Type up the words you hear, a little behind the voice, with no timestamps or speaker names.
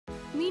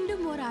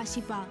மீண்டும் ஓர்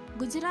ஆஷிஃபா.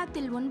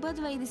 குஜராத்தில்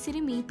 9 வயது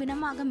சிறுமி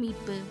பிணமாக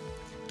மீட்பு.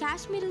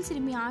 காஷ்மீரில்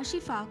சிறுமி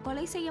ஆஷிஃபா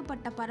கொலை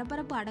செய்யப்பட்ட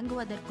பரபரப்பு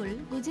அடங்குவதற்குள்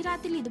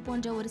குஜராத்தில்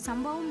இதுபோன்ற ஒரு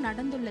சம்பவம்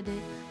நடந்துள்ளது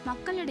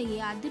மக்களிடையே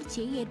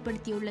அதிர்ச்சியை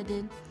ஏற்படுத்தியுள்ளது.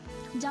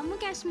 ஜம்மு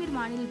காஷ்மீர்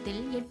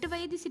மாநிலத்தில் 8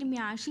 வயது சிறுமி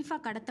ஆஷிஃபா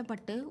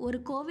கடத்தப்பட்டு ஒரு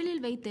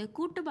கோவிலில் வைத்து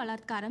கூட்டு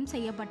பலாத்காரம்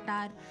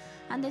செய்யப்பட்டார்.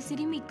 அந்த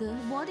சிறுமிக்கு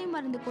போதை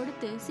மருந்து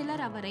கொடுத்து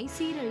சிலர் அவரை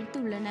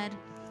சீரழித்துள்ளனர்.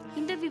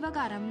 இந்த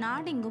விவகாரம்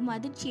நாடெங்கும்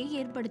அதிர்ச்சியை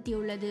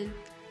ஏற்படுத்தியுள்ளது.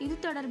 இது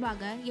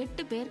தொடர்பாக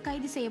 8 பேர்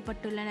கைது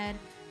செய்யப்பட்டுள்ளனர்.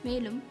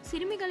 மேலும்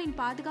சிறுமிகளின்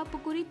பாதுகாப்பு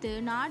குறித்து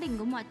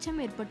நாடெங்கும் அச்சம்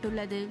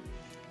ஏற்பட்டுள்ளது.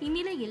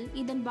 இந்நிலையில்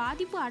இதன்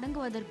பாதிப்பு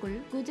அடங்குவதற்குள்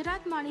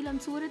குஜராத்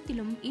மாநிலம்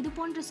சூரத்திலும்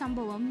இதுபோன்ற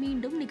சம்பவம்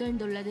மீண்டும்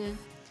நிகழ்ந்துள்ளது.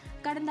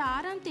 கடந்த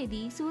 6ஆம்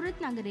தேதி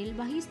சூரத் நகரில்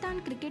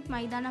பஹிஸ்தான் கிரிக்கெட்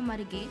மைதானம்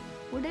அருகே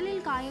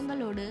உடலில்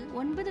காயங்களோடு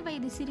 9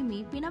 வயது சிறுமி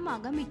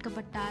பிணமாக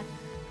மீட்கப்பட்டார்.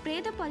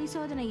 பிரேத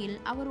பரிசோதனையில்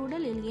அவர்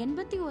உடலில்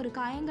 81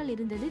 காயங்கள்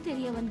இருந்தது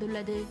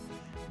தெரியவந்துள்ளது.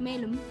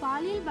 மேலும்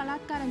பாலியல்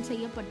பலாத்காரம்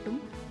செய்யப்பட்டும்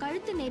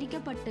கழுத்து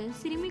நெரிக்கப்பட்டு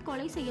சிறுமி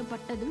கொலை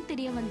செய்யப்பட்டதும்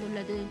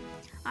தெரியவந்துள்ளது.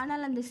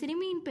 ஆனால் அந்த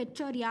சிறுமியின்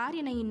பெற்றோர் யார்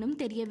என இன்னும்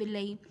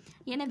தெரியவில்லை.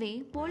 எனவே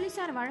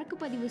போலீசார் வழக்கு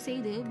பதிவு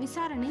செய்து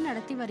விசாரணை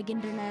நடத்தி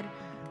வருகின்றனர்.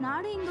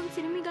 நாடு எங்கும்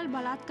சிறுமிகள்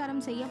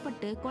பலாத்காரம்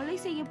செய்யப்பட்டு கொலை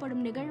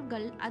செய்யப்படும்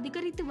நிகழ்வுகள்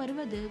அதிகரித்து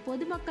வருவது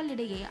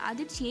பொதுமக்களிடையே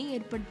அதிர்ச்சியை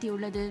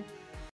ஏற்படுத்தியுள்ளது.